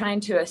kind of trying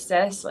to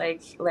assess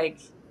like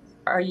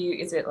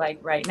is it like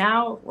right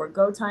now or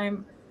go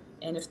time?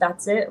 And if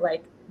that's it,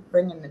 like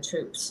bring in the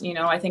troops.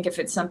 I think if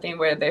it's something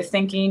where they're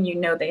thinking,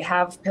 they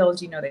have pills,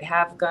 they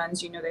have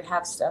guns, they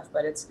have stuff,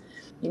 but it's,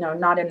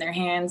 not in their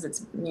hands.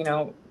 It's,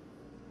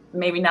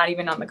 maybe not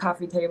even on the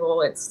coffee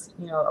table. It's,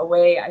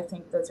 away. I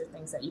think those are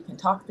things that you can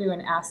talk through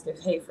and ask if,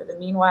 hey, for the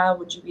meanwhile,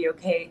 would you be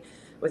okay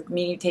with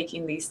me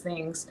taking these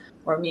things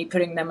or me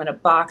putting them in a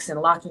box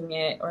and locking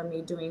it, or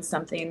me doing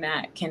something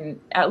that can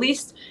at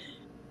least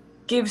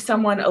give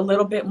someone a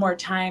little bit more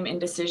time in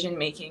decision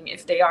making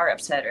if they are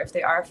upset or if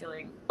they are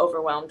feeling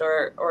overwhelmed,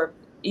 or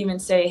even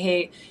say,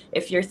 hey,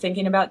 if you're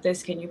thinking about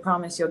this, can you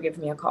promise you'll give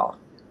me a call,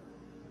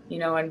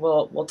 and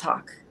we'll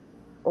talk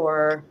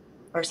or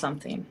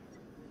something.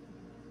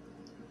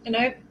 And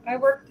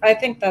I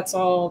think that's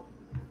all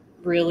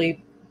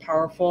really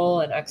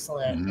powerful and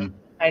excellent.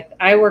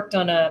 I worked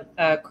on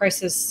a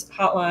crisis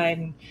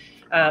hotline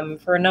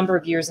for a number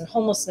of years in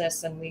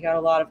homelessness, and we got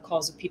a lot of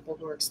calls of people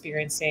who are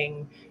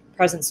experiencing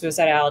present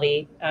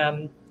suicidality.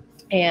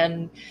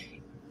 And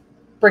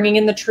bringing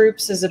in the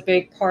troops is a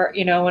big part,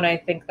 and I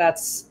think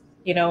that's,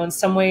 in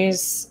some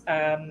ways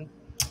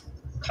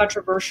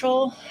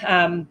controversial.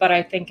 But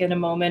I think in a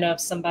moment of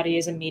somebody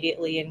is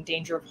immediately in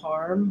danger of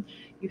harm,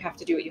 you have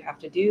to do what you have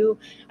to do.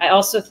 I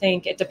also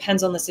think it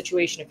depends on the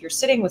situation. If you're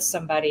sitting with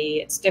somebody,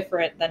 it's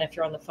different than if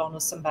you're on the phone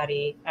with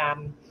somebody.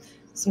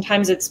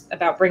 Sometimes it's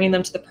about bringing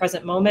them to the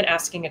present moment,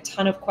 asking a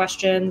ton of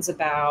questions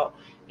about,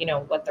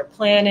 what their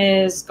plan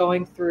is,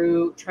 going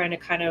through, trying to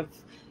kind of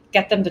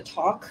get them to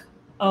talk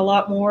a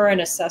lot more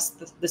and assess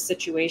the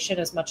situation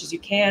as much as you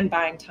can.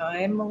 Buying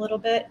time a little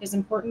bit is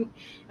important.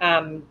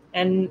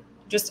 And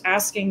just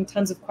asking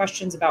tons of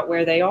questions about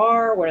where they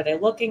are, what are they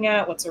looking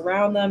at, what's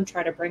around them,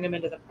 try to bring them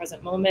into the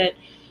present moment.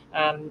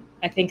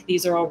 I think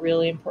these are all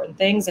really important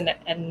things,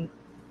 and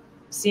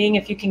seeing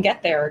if you can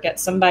get there or get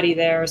somebody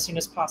there as soon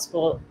as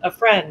possible, a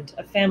friend,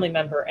 a family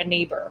member, a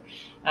neighbor.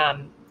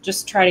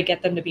 Just try to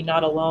get them to be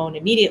not alone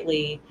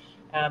immediately,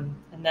 and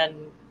then,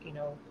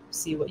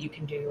 see what you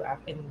can do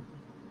in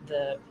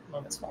the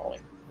moments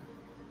following.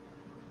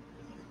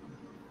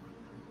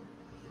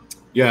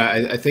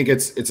 Yeah, I think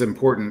it's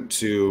important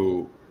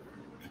to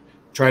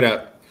try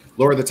to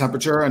lower the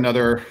temperature,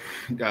 another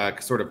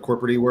sort of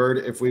corporate-y word,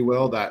 if we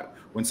will, that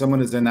when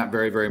someone is in that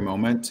very, very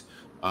moment,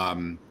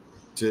 to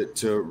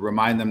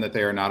remind them that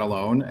they are not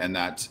alone, and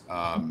that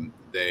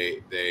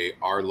they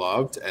are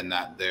loved, and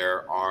that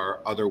there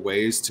are other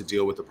ways to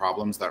deal with the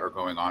problems that are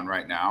going on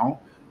right now.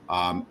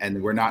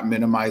 And we're not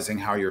minimizing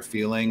how you're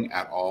feeling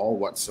at all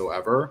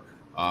whatsoever.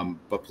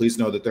 But please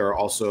know that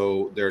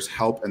there's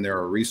help, and there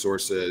are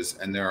resources,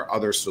 and there are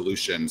other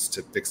solutions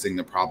to fixing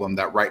the problem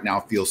that right now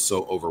feels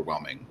so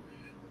overwhelming.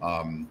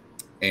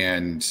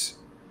 And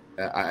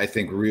I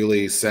think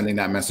really sending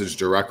that message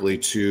directly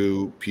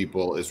to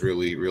people is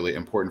really, really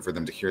important for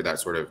them to hear that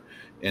sort of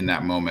in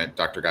that moment.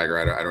 Dr. Geiger,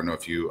 I don't know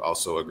if you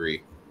also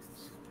agree.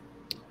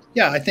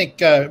 Yeah, I think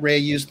Ray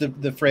used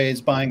the phrase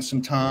buying some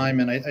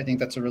time, and I think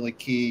that's a really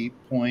key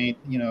point.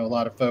 A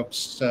lot of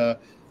folks,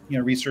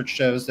 research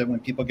shows that when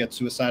people get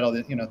suicidal,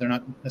 that, they're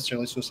not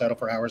necessarily suicidal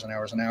for hours and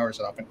hours and hours.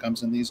 It often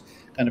comes in these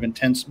kind of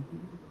intense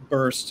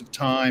bursts of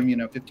time,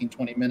 15,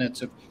 20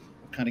 minutes of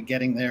kind of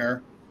getting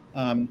there.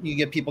 You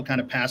get people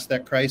kind of past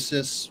that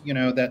crisis,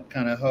 that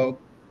kind of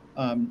hope.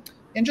 And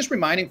just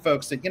reminding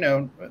folks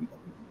that,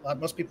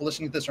 most people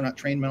listening to this are not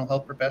trained mental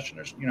health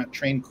professionals. You're not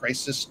trained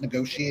crisis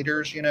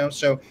negotiators,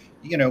 so,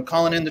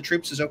 calling in the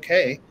troops is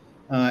okay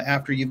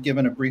after you've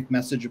given a brief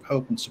message of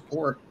hope and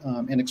support,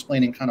 and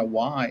explaining kind of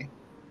why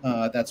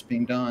that's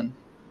being done.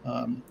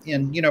 And,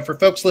 for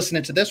folks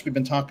listening to this, we've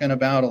been talking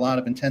about a lot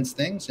of intense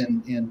things,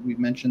 and we've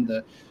mentioned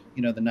the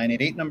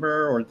 988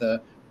 number, or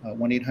the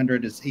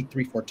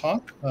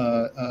 1-800-834-TALK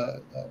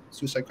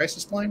suicide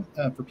crisis line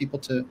for people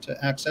to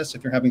access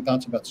if you're having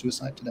thoughts about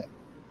suicide today.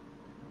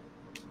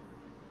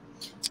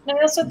 I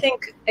also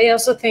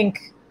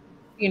think,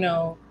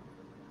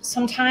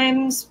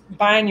 sometimes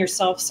buying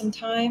yourself some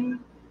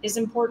time is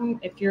important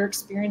if you're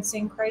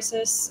experiencing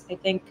crisis. I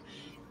think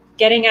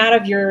getting out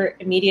of your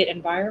immediate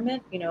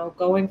environment,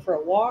 going for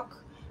a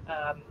walk,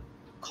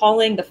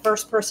 calling the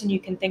first person you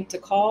can think to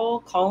call,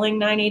 calling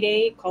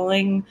 988,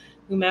 calling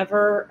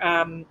whomever,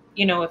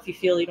 if you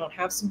feel you don't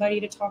have somebody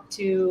to talk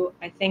to.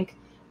 I think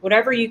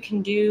whatever you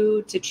can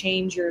do to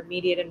change your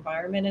immediate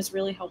environment is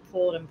really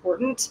helpful and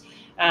important.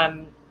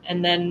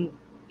 And then,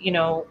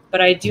 but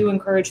I do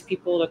encourage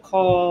people to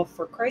call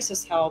for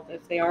crisis help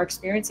if they are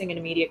experiencing an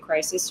immediate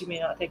crisis. You may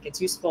not think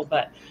it's useful,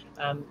 but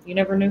you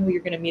never know who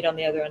you're going to meet on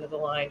the other end of the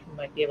line who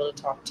might be able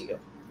to talk to you,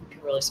 who can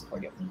really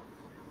support you.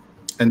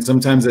 And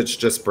sometimes it's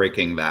just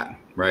breaking that,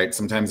 right?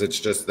 Sometimes it's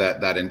just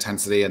that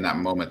intensity and that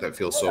moment that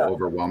feels so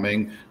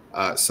overwhelming.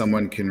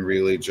 Someone can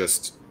really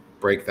just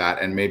break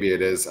that. And maybe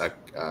it is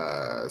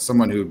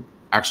someone who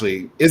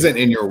actually isn't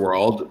in your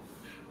world,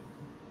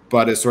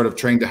 but is sort of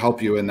trained to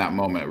help you in that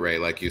moment, Ray,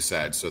 like you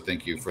said. So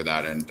thank you for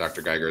that. And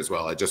Dr. Geiger as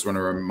well. I just want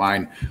to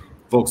remind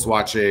folks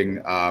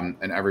watching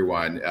and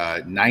everyone,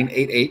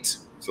 988,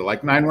 so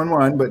like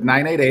 911, but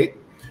 988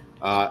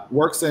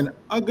 works in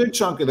a good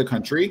chunk of the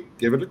country.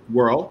 Give it a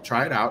whirl,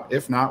 try it out.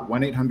 If not,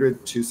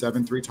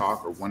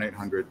 1-800-273-TALK or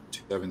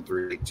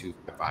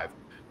 1-800-273-8255.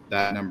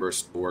 That number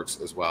still works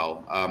as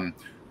well.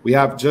 We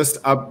have just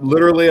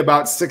literally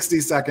about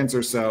 60 seconds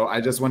or so. I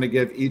just want to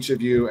give each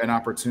of you an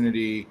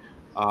opportunity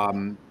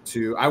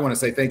I want to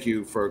say thank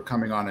you for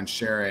coming on and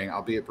sharing,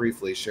 albeit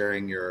briefly,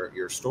 sharing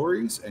your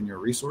stories and your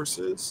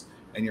resources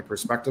and your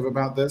perspective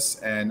about this.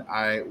 And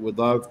I would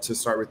love to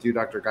start with you,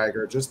 Dr.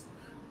 Geiger. Just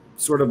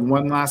sort of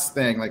one last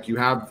thing, like you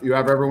have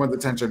everyone's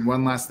attention.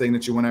 One last thing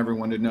that you want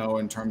everyone to know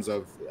in terms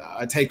of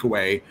a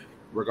takeaway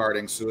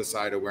regarding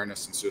suicide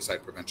awareness and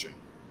suicide prevention.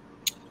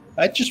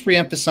 I just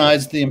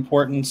reemphasize the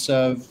importance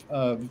of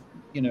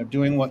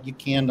doing what you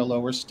can to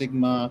lower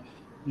stigma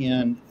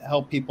and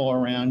help people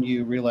around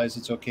you realize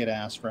it's okay to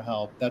ask for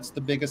help. That's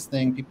the biggest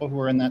thing. People who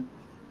are in that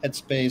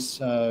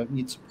headspace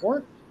need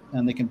support,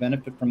 and they can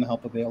benefit from the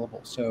help available.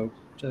 So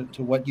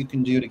to what you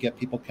can do to get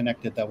people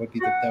connected,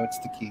 that's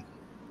the key.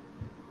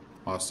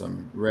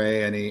 Awesome.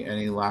 Ray,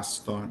 any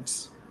last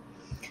thoughts?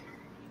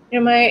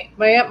 My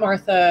Aunt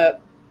Martha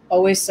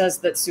always says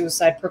that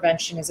suicide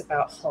prevention is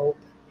about hope.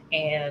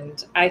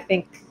 And I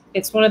think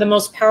it's one of the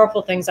most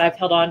powerful things I've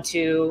held on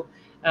to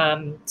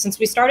since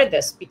we started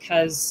this,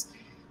 because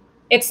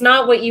it's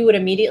not what you would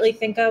immediately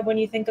think of when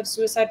you think of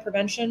suicide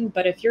prevention.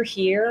 But if you're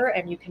here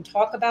and you can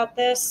talk about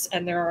this,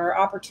 and there are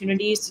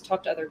opportunities to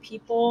talk to other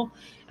people,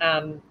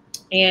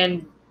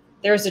 and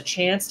there's a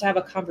chance to have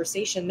a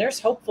conversation, there's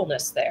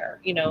hopefulness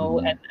there,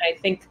 and I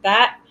think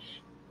that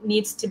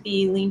needs to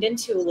be leaned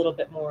into a little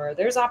bit more.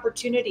 There's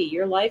opportunity.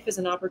 Your life is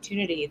an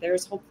opportunity.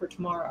 There's hope for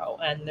tomorrow,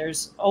 and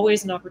there's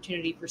always an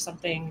opportunity for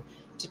something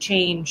to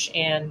change,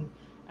 and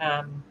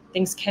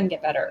things can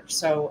get better.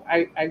 So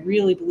I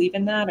really believe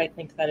in that. I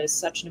think that is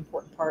such an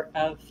important part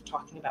of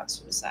talking about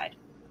suicide.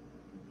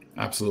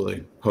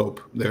 Absolutely.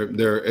 Hope.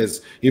 There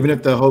is, even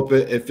if the hope,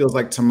 it feels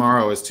like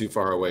tomorrow is too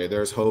far away,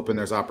 there's hope and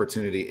there's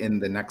opportunity in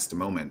the next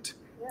moment,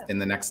 in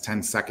the next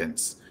 10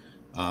 seconds.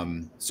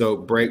 So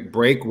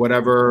break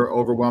whatever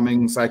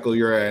overwhelming cycle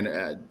you're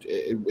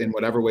in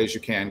whatever ways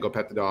you can. Go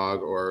pet the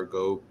dog, or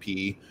go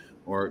pee,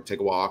 or take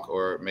a walk,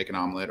 or make an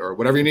omelet, or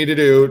whatever you need to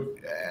do,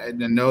 and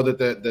know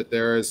that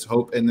there is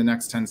hope in the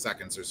next 10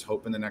 seconds. There's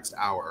hope in the next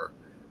hour.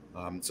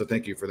 So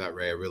thank you for that,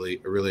 Ray. I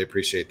really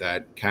appreciate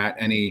that. Cat,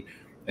 any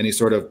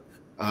sort of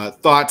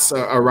thoughts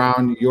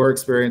around your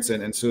experience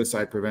in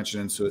suicide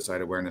prevention and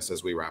suicide awareness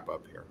as we wrap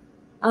up here?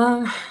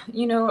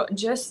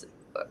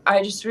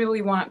 I just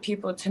really want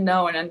people to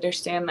know and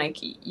understand, like,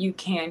 you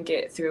can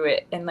get through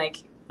it, and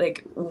like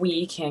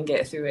we can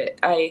get through it.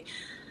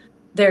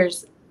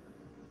 There's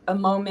a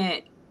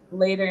moment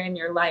later in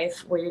your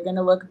life where you're going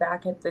to look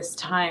back at this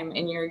time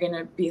and you're going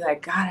to be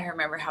like, God, I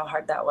remember how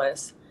hard that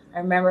was. I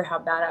remember how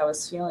bad I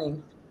was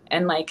feeling.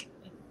 And like,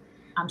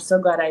 I'm so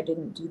glad I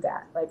didn't do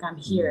that. Like, I'm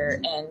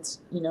here. And,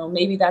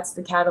 maybe that's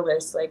the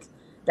catalyst, like,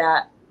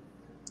 that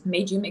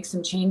made you make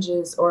some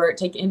changes, or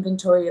take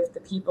inventory of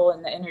the people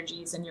and the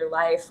energies in your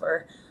life,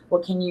 or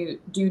what can you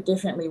do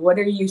differently? What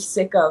are you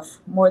sick of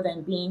more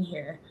than being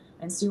here?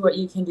 And see what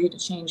you can do to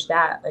change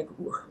that. Like,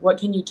 what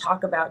can you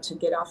talk about to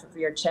get off of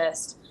your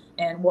chest?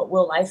 And what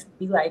will life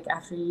be like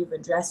after you've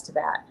addressed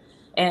that?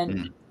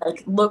 And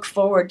like, look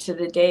forward to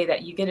the day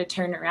that you get to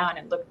turn around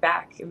and look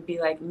back and be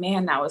like,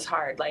 man, that was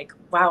hard. Like,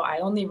 wow, I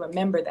only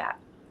remember that.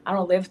 I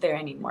don't live there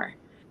anymore.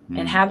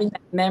 And having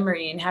that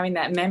memory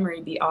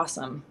be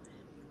awesome.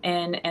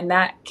 And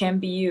that can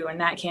be you, and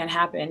that can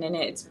happen. And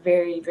it's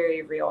very,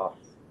 very real.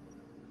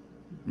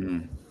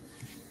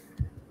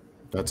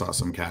 That's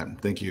awesome, Kat.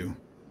 Thank you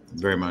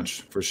very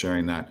much for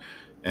sharing that.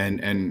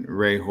 And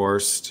Ray,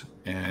 Horst,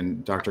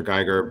 and Dr.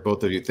 Geiger,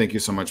 both of you, thank you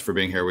so much for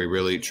being here. We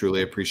really,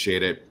 truly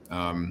appreciate it.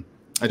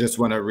 I just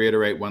want to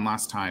reiterate one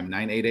last time,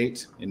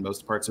 988 in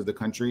most parts of the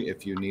country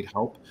if you need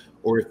help,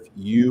 or if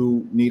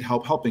you need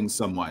help helping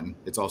someone,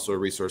 it's also a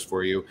resource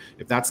for you.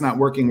 If that's not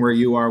working where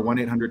you are,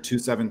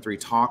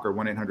 1-800-273-TALK or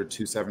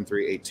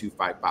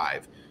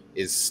 1-800-273-8255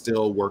 is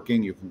still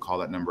working. You can call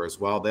that number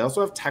as well. They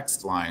also have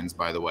text lines,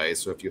 by the way.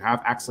 So if you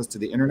have access to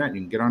the internet and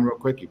you can get on real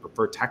quick, you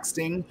prefer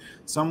texting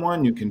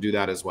someone, you can do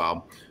that as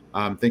well.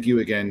 Thank you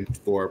again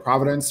for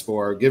Providence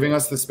for giving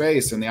us the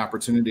space and the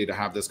opportunity to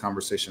have this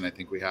conversation. I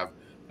think we have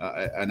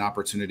an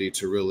opportunity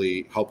to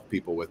really help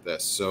people with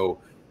this.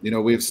 So,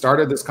 we've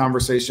started this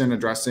conversation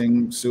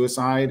addressing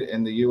suicide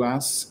in the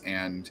US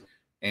and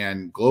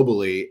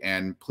globally,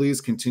 and please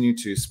continue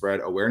to spread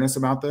awareness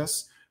about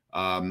this,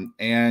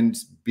 and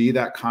be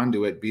that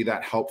conduit, be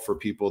that help for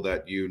people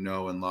that you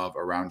know and love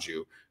around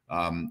you.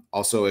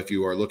 Also, if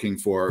you are looking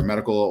for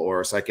medical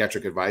or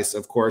psychiatric advice,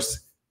 of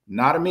course,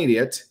 not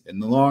immediate, in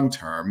the long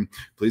term,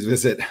 please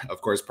visit,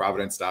 of course,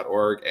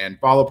 providence.org, and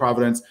follow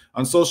Providence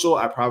on social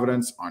at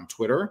Providence on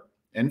Twitter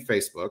and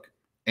Facebook,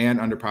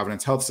 and under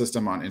Providence Health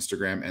System on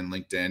Instagram and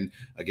LinkedIn.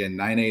 Again,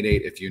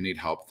 988 if you need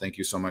help. Thank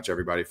you so much,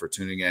 everybody, for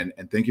tuning in.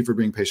 And thank you for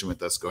being patient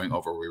with us going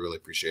over. We really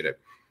appreciate it.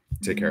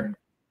 Take care.